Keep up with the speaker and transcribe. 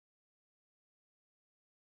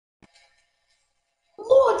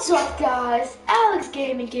What's up, guys? Alex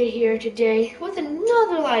Gaming Kid here today with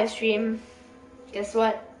another live stream. Guess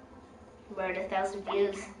what? We're at 1,000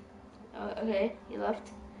 views. Oh, okay, you left.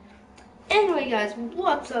 Anyway, guys,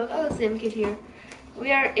 what's up? Alex Gaming Kid here.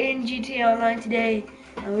 We are in GTA Online today,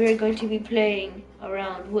 and we are going to be playing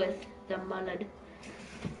around with the Mallard.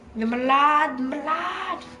 The Mallard, the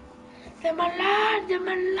Mallard, the Mallard, the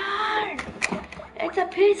Mallard. It's a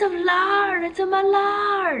piece of lard. It's a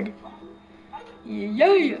Mallard.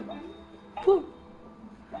 Yeah. Woo.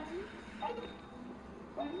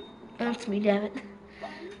 That's me, damn it.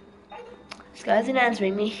 This guy isn't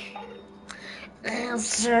answering me.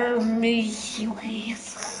 Answer me,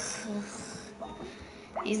 please.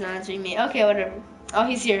 He's not answering me. Okay, whatever. Oh,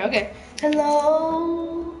 he's here. Okay.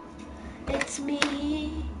 Hello, it's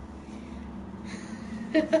me.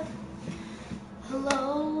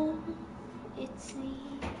 Hello, it's me.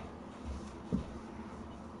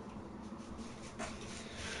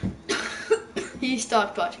 He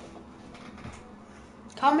stopped watching.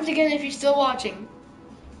 Comment again if you're still watching.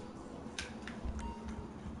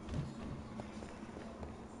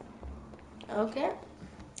 Okay.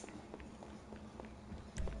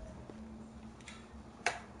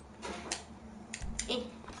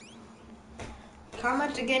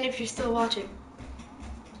 Comment again if you're still watching.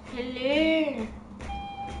 Hello.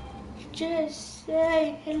 Just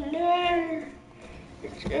say hello.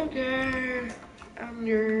 It's Sugar. I'm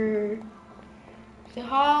your.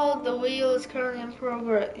 The wheel is currently in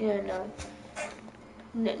progress. Yeah,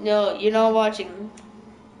 no, you're not watching.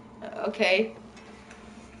 Okay.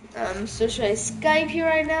 So should I Skype you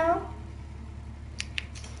right now?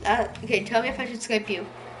 Okay, tell me if I should Skype you.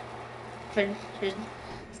 If I should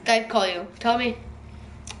Skype call you. Tell me.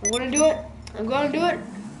 I'm gonna do it. I'm gonna do it.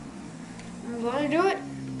 I'm gonna do it.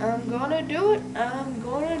 I'm gonna do it. I'm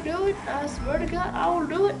gonna do it. I swear to God, I will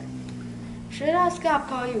do it. Should I Skype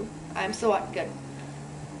call you? I'm so what? Good.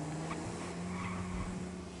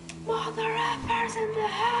 Mother effers in the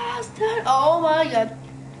house. Oh my God.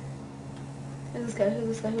 Who's this guy? Who's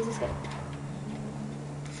this guy? Who's this guy?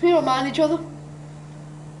 We don't mind each other.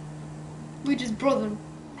 We just brothers.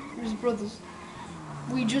 We're just brothers.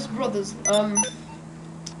 We just brothers.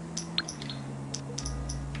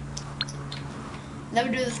 Never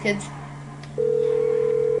do this, kids.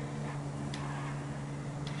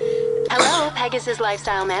 Hello, Pegasus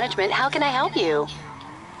Lifestyle Management. How can I help you?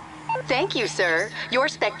 Thank you, sir. Your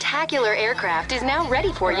spectacular aircraft is now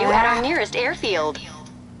ready for you at our nearest airfield.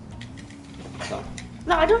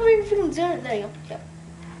 No, I don't even feel there. There you go. Yep.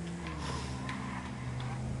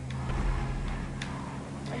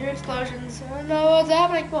 I hear explosions. I don't know what's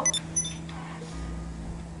happening. Whoa.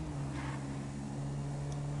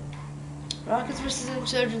 Rockets vs.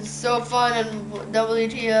 Insurgents, so fun, and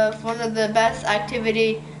WTF, one of the best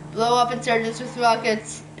activity. Blow up insurgents with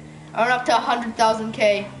rockets. Earn up to 100,000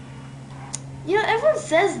 K. You know, everyone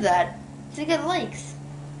says that to get likes.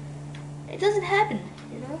 It doesn't happen,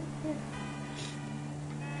 you know? Yeah.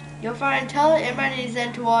 You'll find tell everybody needs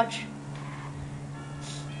then to watch.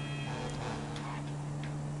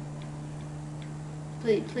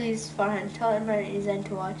 Please, Farhan, tell everybody needs then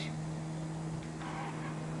to watch.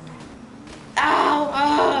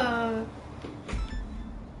 Ow!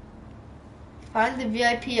 Find the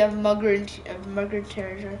VIP of Mugger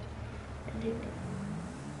Treasure.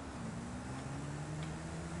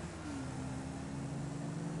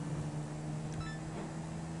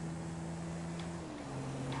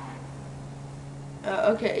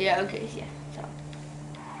 Okay, yeah. So.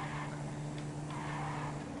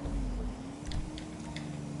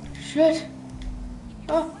 Shit!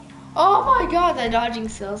 Oh my God! They're dodging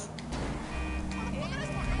cells.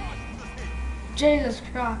 Jesus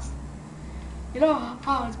Christ! You know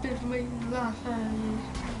how it's been for me in the last 5 years.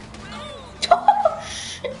 Oh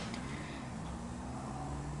shit!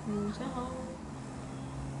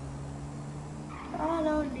 I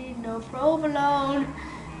don't need no provolone.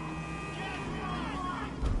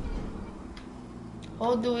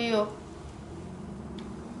 Hold the wheel.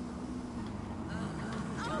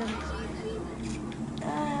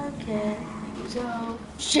 Okay. So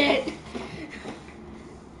shit.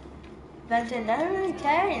 Benton, I don't really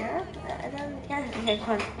care, you know? I don't really care. Okay,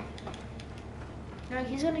 come on. No,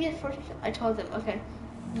 he's gonna get 40. I told him, okay.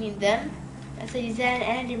 You mean them? I said Zan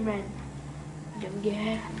and Imran. Don't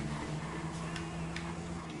get.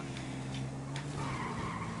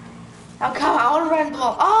 Oh, come on, I wanna run the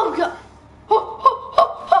ball. Oh, God. Oh.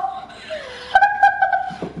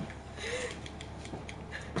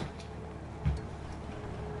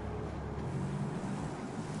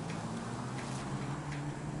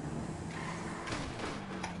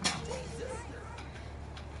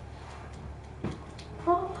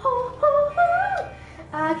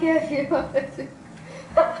 can't feel it.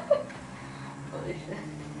 Holy shit.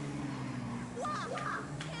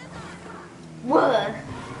 What?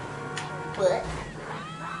 What?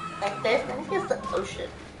 Like this? I guess the ocean.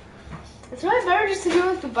 It's probably better just to go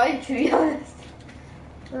with the bike, to be honest.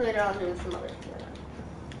 Later on, doing some other stuff.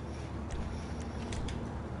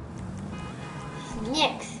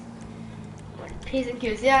 Snakes. P's and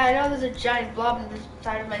Q's. Yeah, I know there's a giant blob on the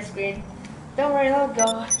side of my screen. Don't worry, I'll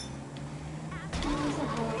go.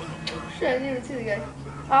 Oh, shit, I didn't even see the guy.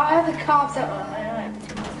 Oh, I have the cops out. Oh, I don't have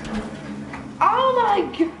to. Oh my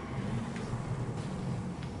god.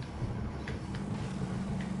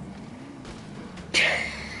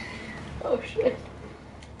 Oh shit.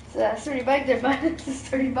 It's a sturdy bike there, bud. It's a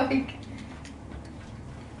sturdy bike.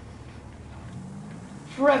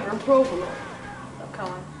 Forever provolone. Oh, come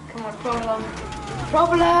on. Come on, provolone.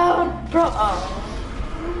 Provolone!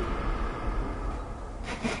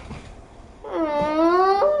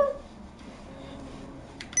 Oh.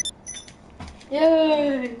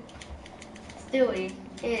 Yay! Stewie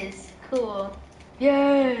is cool.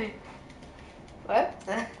 Yay! What?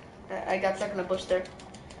 I got stuck in a bush there.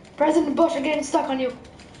 President Bush, I'm getting stuck on you.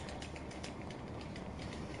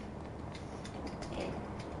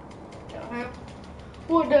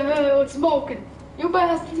 What the hell? It's smoking. You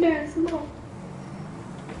bastard man, smoke.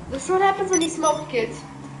 This is what happens when you smoke, kids.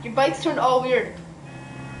 Your bikes turn all weird.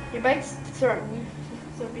 Your bikes start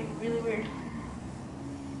being really weird.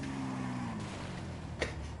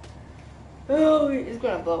 Oh, it's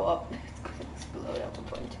gonna blow up. It's gonna explode at one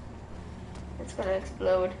point. It's gonna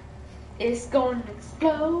explode. It's gonna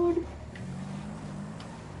explode.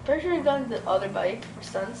 Pretty sure I got the other bike for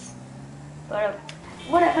stunts. But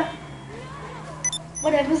whatever.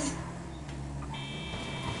 Whatever's.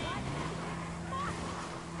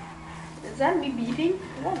 Is that me beeping?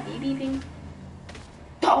 Is that me beeping?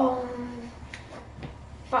 Boom!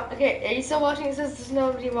 Fuck, okay, are you still watching? It says there's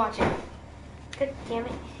nobody watching. God damn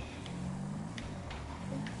it.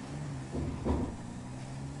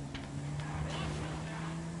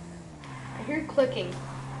 I hear clicking.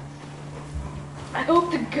 I hope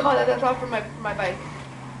to God that that's not from my bike.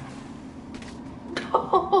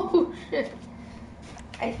 Oh shit.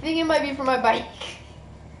 I think it might be from my bike.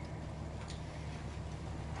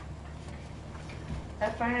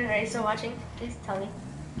 Are you still watching? Please tell me.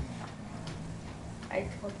 I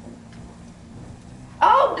told you.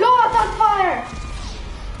 Oh God, it's on fire!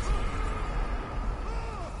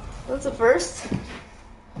 That's a first.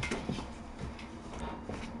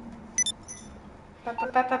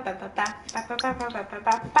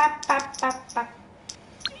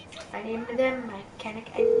 My name is mechanic.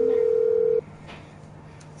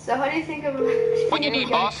 So how do you think of? What you need,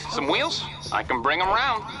 boss? Some wheels? I can bring them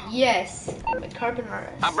around. Yes, I'm a carbon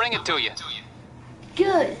artist. I'll bring it to you.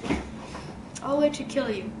 Good. I'll wait to kill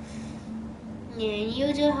you. Yeah, you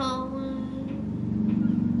just home.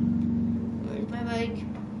 Where's my bike?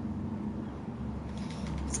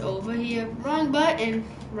 It's over here. Wrong button.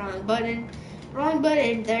 Wrong button. Wrong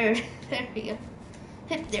button. There. There we go.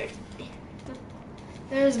 There.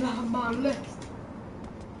 There's my list.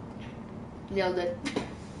 Nailed it.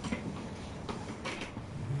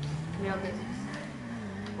 Nailed it.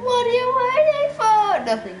 What are you waiting for?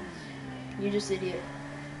 Nothing. You're just an idiot.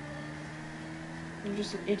 You're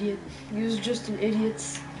just an idiot. You're just an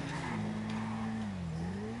idiot.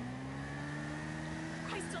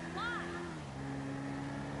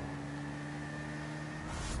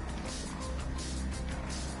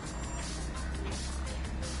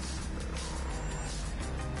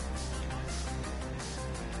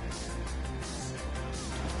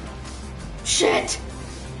 Shit!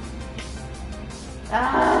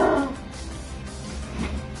 Ah!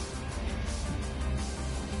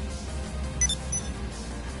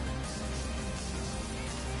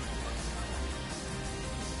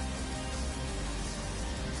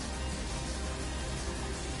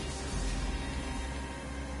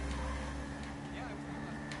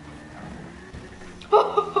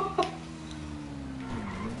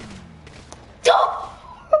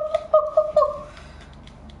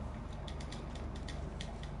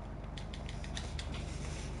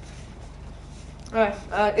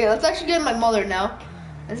 Alright, yeah, let's actually get my Mallard now.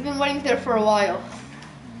 It's been waiting there for a while.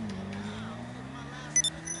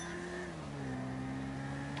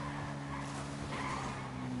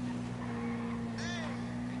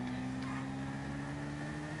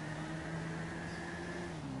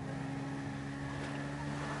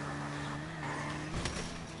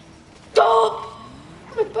 Oh!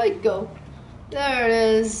 Where'd my bike go? There it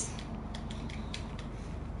is.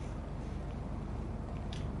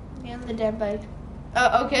 Get on the damn bike.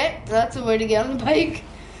 Okay, that's a way to get on the bike.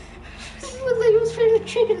 He was feeding a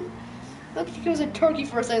chicken. Look, he was a turkey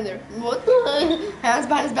for a second there. What the? Hands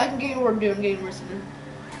behind his back and getting work doing, getting worse.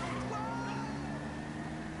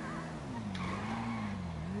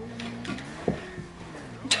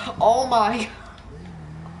 Oh my.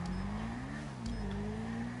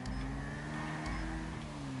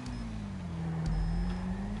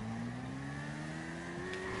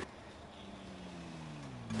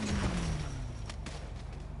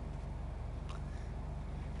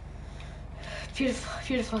 Beautiful,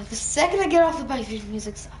 beautiful. The second I get off the bike, the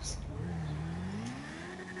music stops.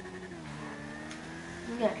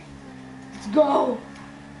 Okay. Let's go.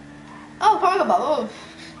 Oh, cargo bomb. Oh.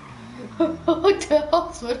 What the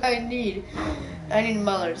hell's what I need? I need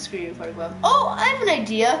Mallard to screw you, cargo bomb. Oh, I have an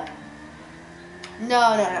idea. No.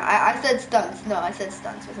 I said stunts. No, I said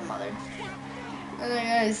stunts with a Mallard. Okay,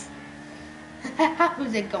 guys.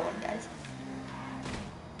 How's it going, guys?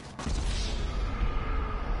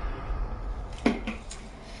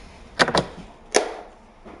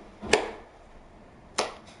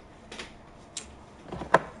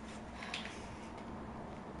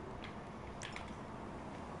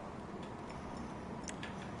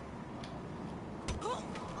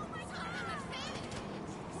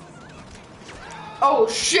 Oh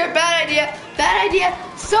shit, bad idea. Bad idea.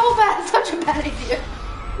 So bad, such a bad idea.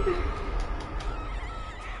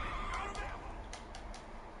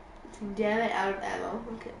 Damn it, out of ammo.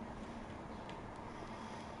 Okay.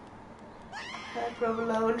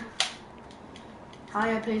 Provolone.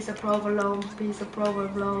 Higher piece of provolone, piece of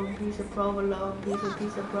provolone, piece of provolone,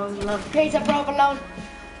 piece of provolone, piece of provolone.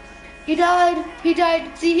 He died.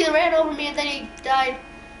 See, he ran over me and then he died.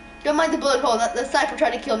 Don't mind the bullet hole. The sniper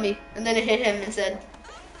tried to kill me, and then it hit him and said,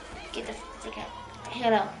 "Get the frick out,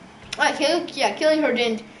 head out." Alright, killing her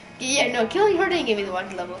didn't. Yeah, no, killing her didn't give me the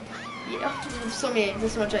wanted level. Yeah, there's so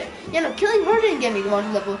much. Yeah, no, killing her didn't get me the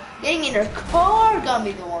wanted level. Getting in her car got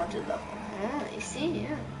me the wanted level. Oh, you see,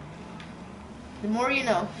 yeah. The more you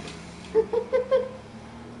know.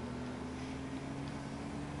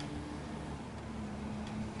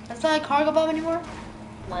 That's not a cargo bomb anymore?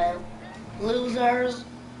 Well, losers.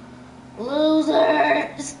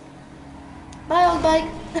 Losers! My old bike.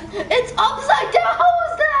 It's upside down! How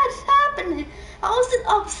is that happening? How is it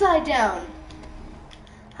upside down?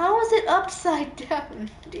 How is it upside down?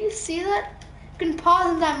 Do you see that? You can pause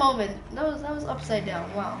in that moment. That was upside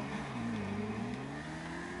down. Wow.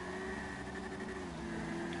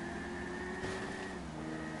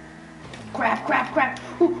 Crap.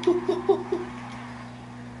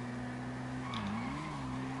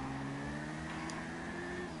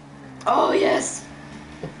 Oh, yes.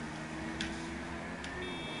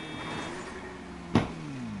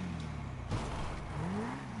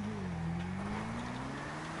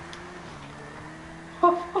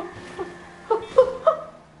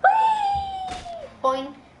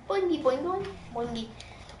 Boing, boingy, boing, boing, boingy.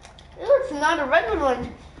 Oh, it's not a regular one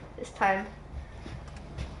this time.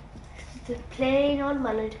 It's a plain old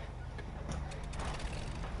Mallard.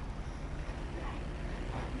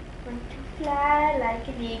 Want to fly like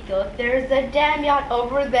an eagle. There's a damn yacht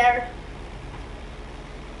over there.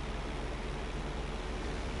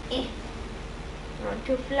 Want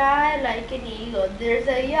to fly like an eagle. There's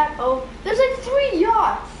a yacht. Oh, there's like 3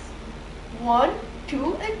 yachts. 1,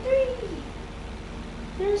 2, and 3.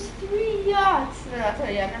 There's 3 yachts. No, that's not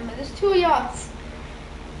a yacht. Never mind. There's 2 yachts.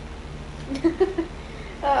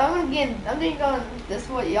 I'm gonna go on this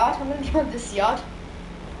yacht. I'm gonna go on this yacht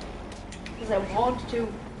because I want to.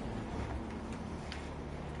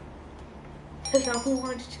 Because I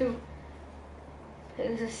want to.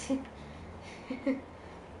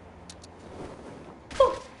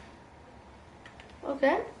 Oh.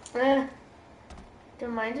 Okay.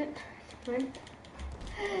 Don't mind it.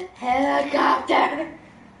 Helicopter.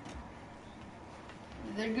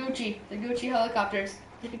 They're Gucci. The Gucci helicopters.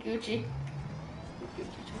 They're Gucci.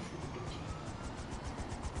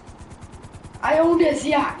 I own this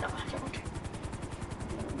yacht. No, I don't. I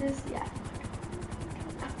own this yacht.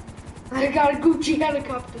 I got a Gucci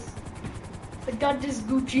helicopters. I got this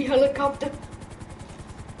Gucci helicopter.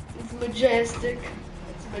 It's majestic.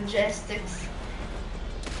 It's majestics.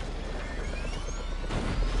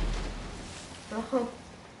 Oh.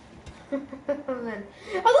 Are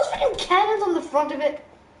those freaking cannons on the front of it?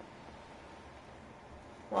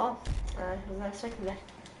 Well, I was not expecting that.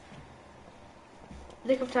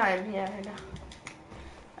 Nick of time, yeah,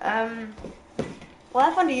 I know. Well,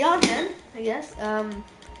 I found a yacht then, I guess. To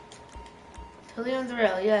lean on the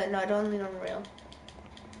rail, yeah, no, I don't lean on the rail.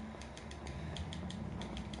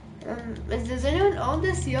 Does anyone own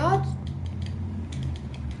this yacht?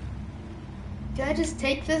 Can I just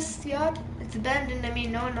take this yacht? It's abandoned. I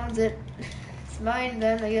mean, no one owns it. It's mine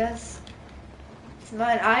then, I guess. It's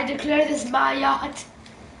mine. I declare this my yacht.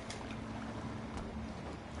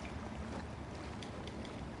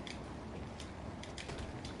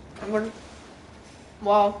 I'm gonna.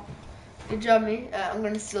 Wow. Good job, me. I'm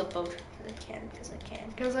gonna steal a boat.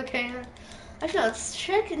 Because I can. Actually, let's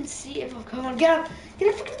check and see if. Oh, come on, get up.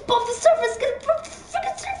 Get up above the surface. Get above the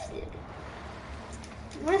freaking surface.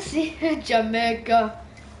 I wanna see Jamaica.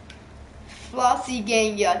 Flossy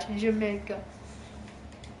gang yacht, Jamaica.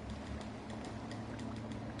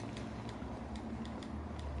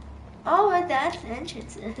 Oh, and that's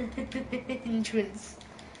entrance. Entrance.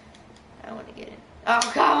 I wanna get in. Oh,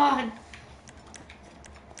 come on.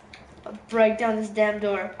 I'll break down this damn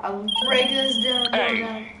door. I will break this damn door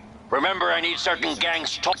down. Remember, I need certain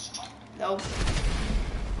gangs to... Nope.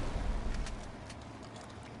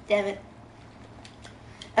 Damn it.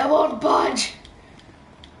 I won't budge.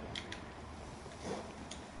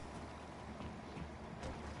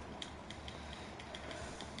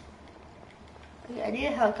 Okay, I need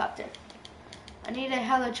a helicopter. I need a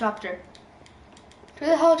helicopter. To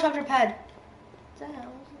the helicopter pad. What the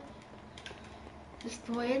hell is that? Just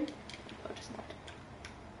the way in? Oh, just not.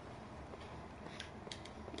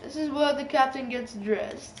 This is where the captain gets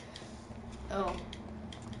dressed. Oh.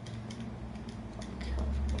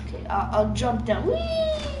 Okay, I'll jump down.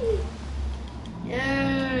 Whee!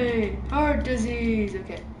 Yay! Heart disease.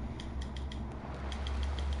 Okay.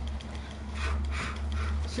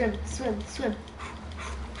 Swim, swim, swim.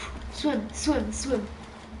 Swim, swim, swim.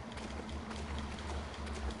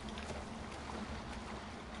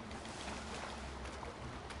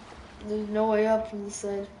 There's no way up from this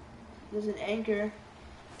side. There's an anchor.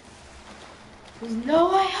 There's no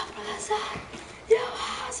way up from this side. You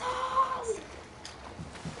assholes!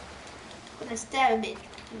 I'm gonna stab a bitch.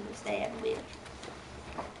 I'm gonna stab a bitch.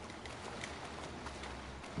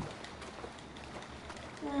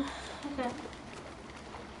 Okay.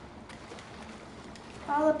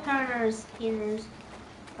 All the partners, healers,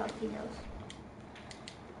 Filipinos.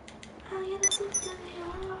 I'm gonna sit down here.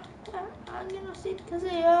 I'm gonna sit down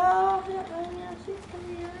here. I'm gonna sit down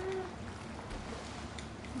here.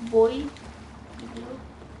 Boy.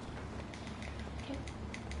 Okay.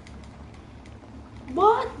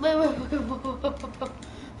 What? Wait. What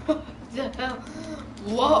the hell?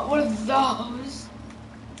 What were those?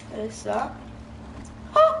 I saw.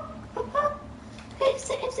 It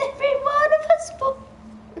saves every one of us.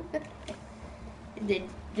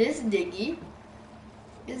 This dinghy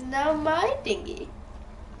is now my dinghy.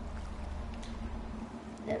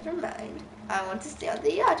 Never mind. I want to stay on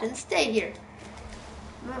the yacht and stay here.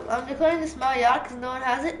 I'm declaring this my yacht because no one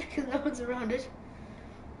has it, because no one's around it.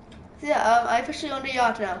 So yeah, I officially own a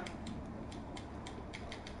yacht now.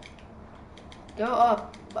 Go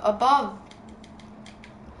up, above.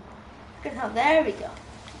 Look at how, there we go.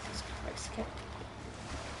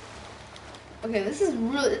 Okay, this is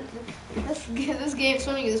really, this game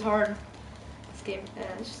swimming is hard. This game,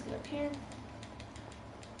 let's just get up here.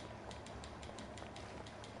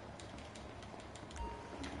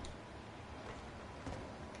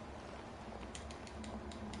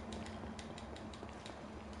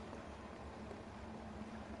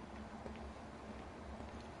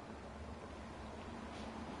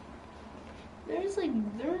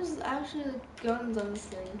 There's actually guns on this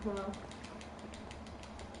thing. Wow.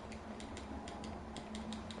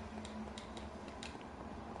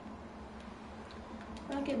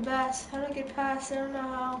 How do I get past? How do I get past? I don't know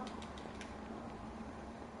how.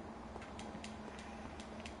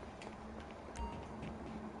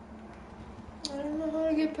 I don't know how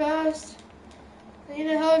to get past. I need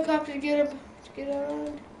a helicopter to get up, to get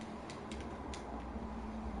around.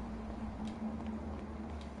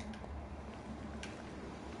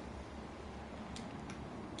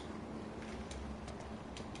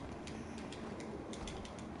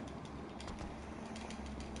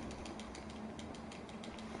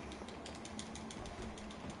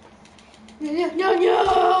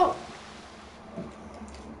 No!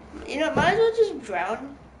 You know, might as well just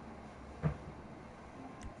drown.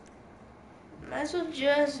 Might as well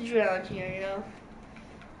just drown here, you know.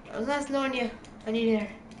 I was last knowing you. I need air.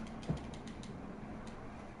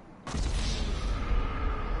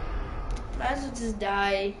 Might as well just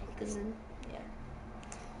die, because, yeah.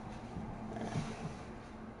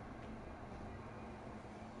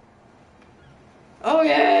 Oh,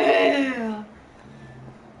 yeah!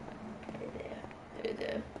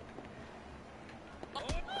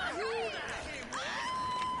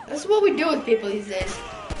 This is what we do with people these days.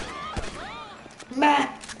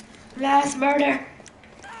 Mass murder.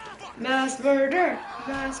 Mass murder.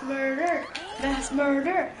 Mass murder, mass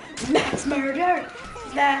murder, mass murder,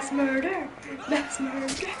 mass murder, mass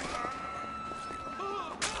murder.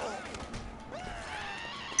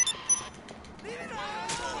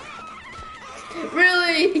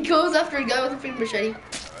 Really? He goes after a guy with a freaking machete.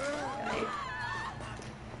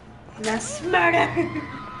 Mass murder.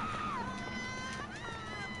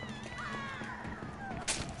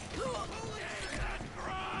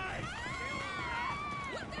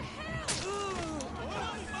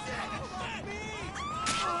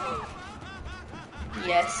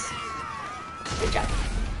 Yes. Good job.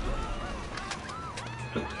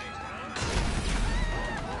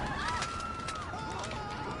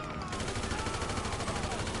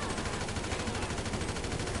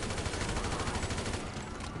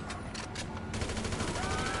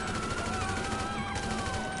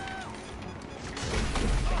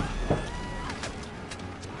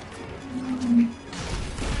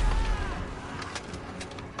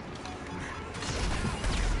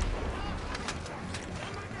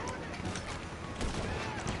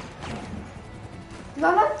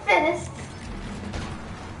 I'm not finished.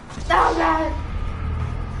 Oh god.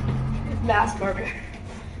 Mass murder.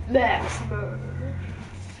 Mass murder.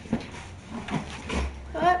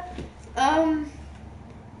 But,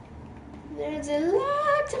 there's a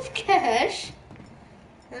lot of cash.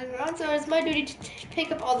 And so it's my duty to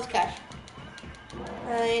pick up all this cash.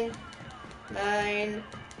 Nine.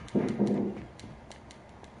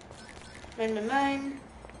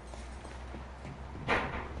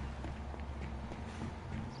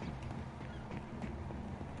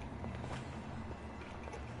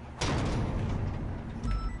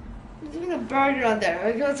 There's even a burger on there.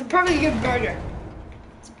 It's a perfectly good burger.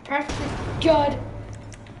 It's a perfectly good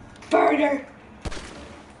burger.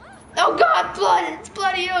 Oh god, blood! It's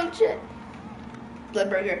bloody, oh shit. Blood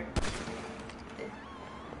burger.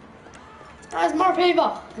 Oh, it's more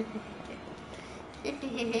people.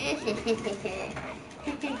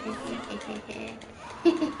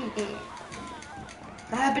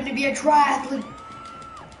 I happen to be a triathlete.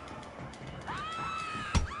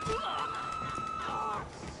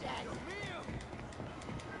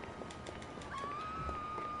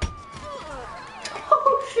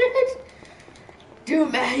 Oh shit!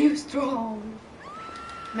 Dude, man, you strong.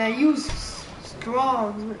 Man, you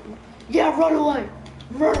strong. Yeah, run away.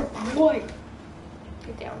 Run away.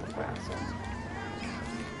 Get down on the ground, son.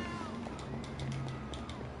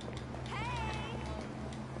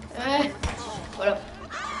 What up?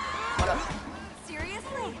 What up?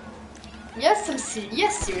 Seriously? Yes,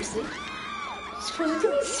 yes, seriously.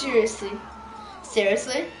 Seriously.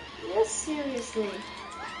 Seriously? Yes, seriously.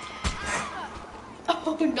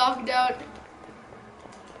 Oh, knocked out.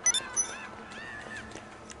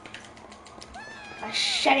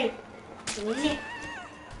 Machete.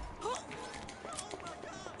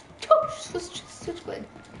 Oh, switchblade.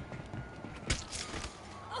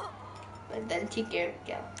 And then take your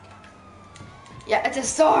go. Yeah, it's a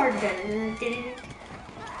sword. Zigzag,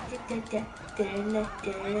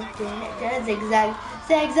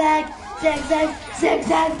 zigzag, zigzag,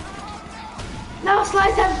 zigzag. Now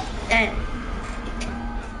slice him. And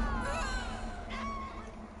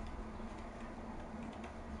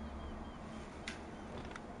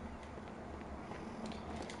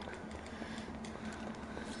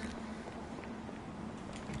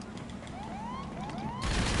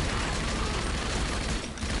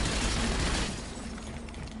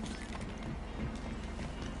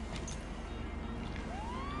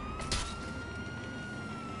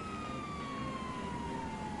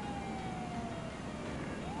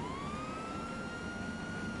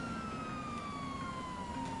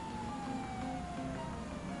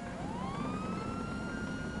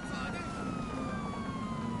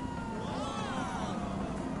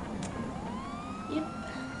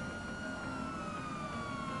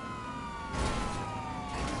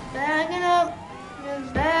backing up,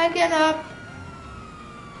 just backing up.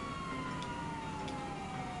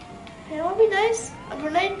 Hey, it would be nice. A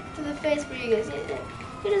grenade to the face for you guys.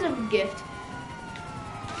 It is a gift.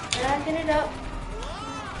 Backing it up.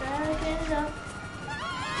 Backing it up.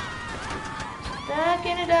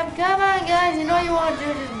 Backing it up. Come on, guys. You know you want to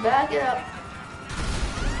do. Just back it up.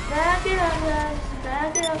 Back it up, guys.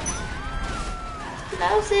 Back it up.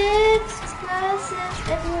 Explosives. Explosives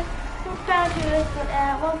everywhere. We're bound to it, but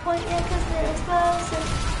at one point, yeah, because they're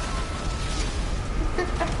explosives.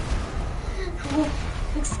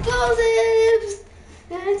 Explosives!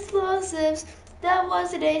 Explosives! That was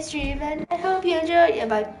today's stream, and I hope you enjoyed it. Yeah,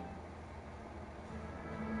 bye.